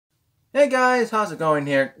Hey guys, how's it going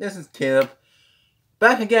here? This is Caleb,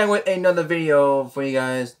 back again with another video for you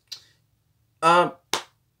guys. Um,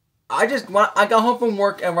 I got home from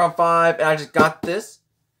work at around 5 and I just got this,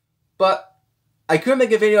 but I couldn't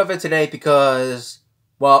make a video of it today because,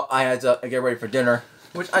 well, I had to get ready for dinner,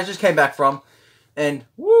 which I just came back from, and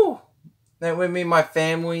woo, then with me, my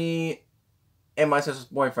family, and my sister's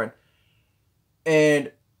boyfriend,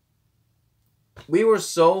 and we were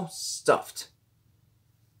so stuffed.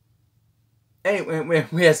 Anyway,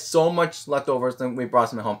 we had so much leftovers, then we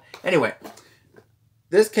brought some home. Anyway,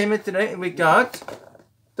 this came in today, and we got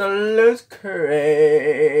the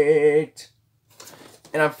LootCrate.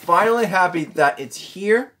 And I'm finally happy that it's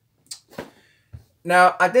here.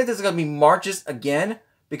 Now, I think this is going to be March's again,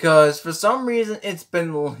 because for some reason, it's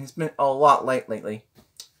been a lot late lately.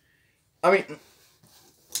 I mean,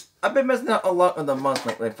 I've been missing out a lot of the months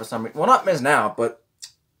lately for some reason. Well, not missing out, but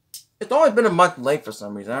it's always been a month late for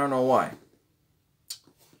some reason. I don't know why.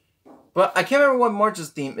 But I can't remember what March's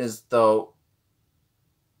theme is, though.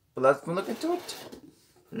 But let's look into it.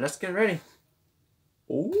 Let's get ready.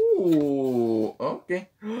 Ooh, okay.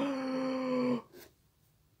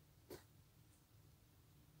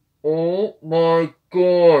 Oh my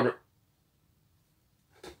god.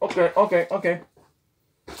 Okay.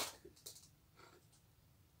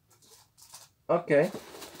 Okay.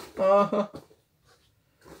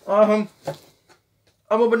 I'm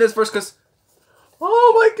opening this first because...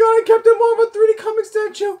 Oh my god, Captain Marvel 3D comic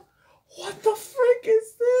statue! What the frick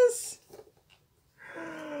is this?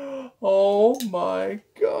 Oh my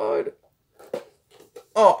god.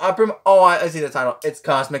 Oh, I see the title. It's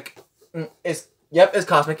cosmic. It's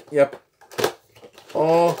cosmic. Yep.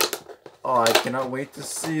 Oh, I cannot wait to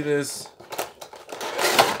see this.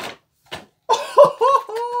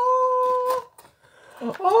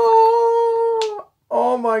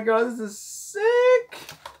 Oh my god, this is sick.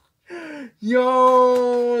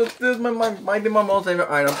 Yo, this might be my most favorite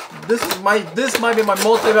item. This might be my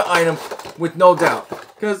most favorite item, with no doubt.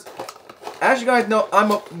 Because, as you guys know, I'm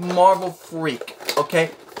a Marvel freak. Okay,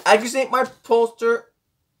 as you see my poster,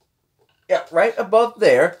 yeah, right above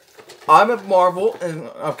there. I'm a Marvel and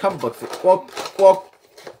a comic book freak. Well,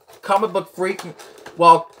 comic book freak.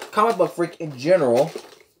 Well, comic book freak in general.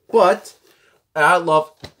 But I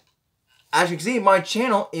love. As you can see, my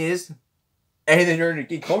channel is anything during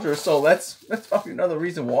geek culture, so that's probably another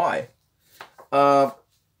reason why. Oh,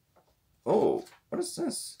 what is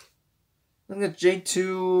this? Look at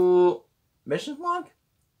J2 mission log.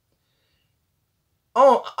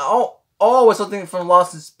 Oh, it's something from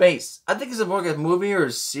Lost in Space. I think it's more like a movie or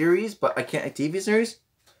a series, but I can't, a TV series.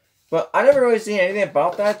 But I never really seen anything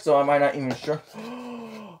about that, so I might not even sure.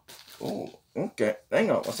 Oh, okay.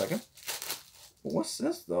 Hang on one second. What's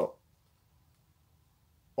this though?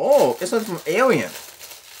 Oh, it's something from Alien.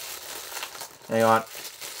 Hang on.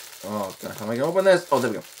 Oh, God. How am I going to open this? Oh, there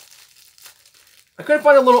we go. I couldn't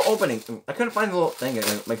find a little opening. I couldn't find a little thing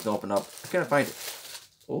that makes it open up. I couldn't find it.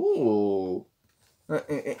 Ooh.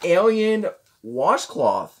 Alien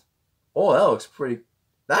washcloth. Oh, that looks pretty...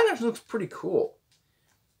 That actually looks pretty cool.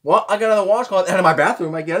 Well, I got another washcloth out of my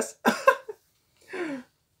bathroom, I guess.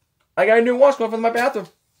 I got a new washcloth in my bathroom.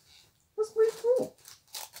 That's pretty cool.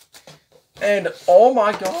 And, oh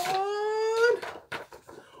my god.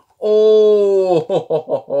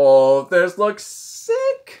 Oh, this looks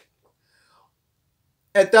sick.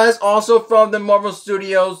 And that is also from the Marvel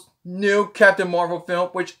Studios' new Captain Marvel film,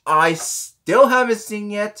 which I still haven't seen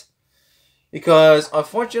yet. Because,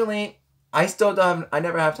 unfortunately, I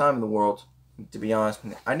never have time in the world, to be honest.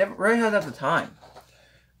 I never really have the time.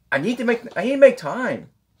 I need to make time.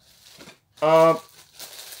 Right,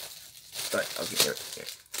 okay, here.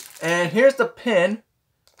 And here's the pin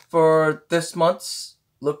for this month's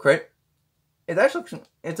LootCrate. It's actually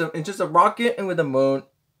it's just a rocket and with a moon.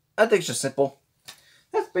 I think it's just simple.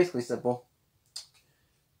 That's basically simple.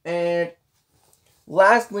 And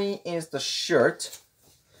lastly is the shirt,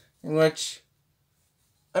 in which,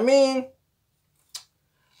 I mean,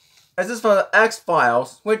 this is from the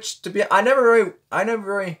X-Files, which I never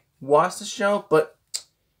really watched the show, but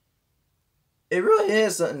it really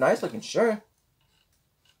is a nice looking shirt.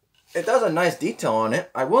 It does a nice detail on it.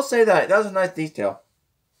 I will say that it does a nice detail.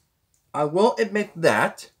 I will admit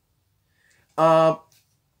that.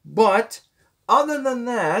 But other than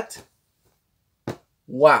that,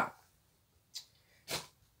 wow.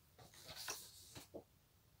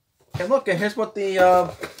 And look, and here's what the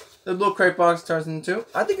LootCrate box turns into.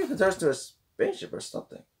 I think it turns to a spaceship or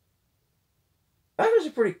something. That's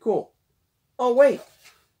actually pretty cool. Oh wait,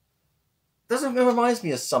 it reminds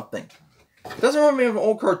me of something. It doesn't remind me of an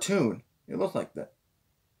old cartoon. It looks like that.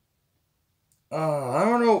 I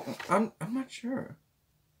don't know. I'm not sure.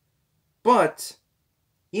 But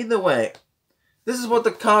either way, this is what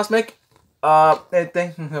the cosmic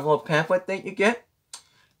thing, a little pamphlet thing you get.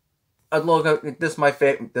 A logo. This is my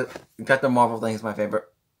favorite. Got the Marvel thing is my favorite.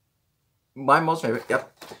 My most favorite.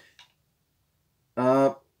 Yep.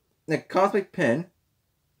 The cosmic pin,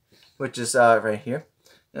 which is right here.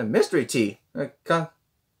 A mystery tea.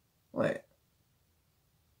 Wait.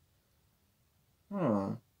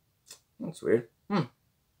 That's weird. I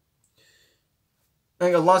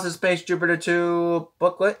think a Lost in Space Jupiter 2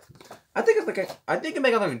 booklet. I think it's I think it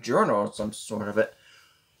make it like a journal or some sort of it.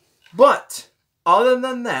 But other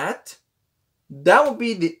than that, that will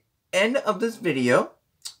be the end of this video.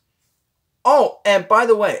 Oh, and by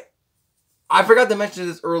the way, I forgot to mention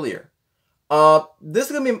this earlier.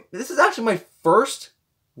 This is actually my first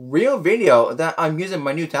real video that I'm using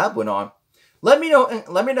my new tablet on. Let me know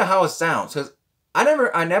how it sounds, because I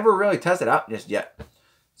never really tested it out just yet.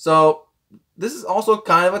 So this is also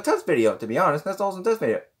kind of a test video, to be honest. That's also a test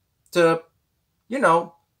video to, you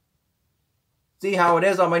know, see how it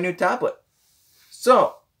is on my new tablet.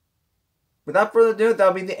 So without further ado,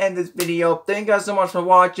 that'll be the end of this video. Thank you guys so much for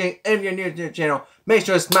watching. If you're new to the channel, make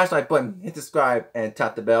sure to smash the like button, hit subscribe, and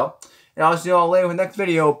tap the bell. And I'll see you all later in the next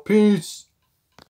video. Peace.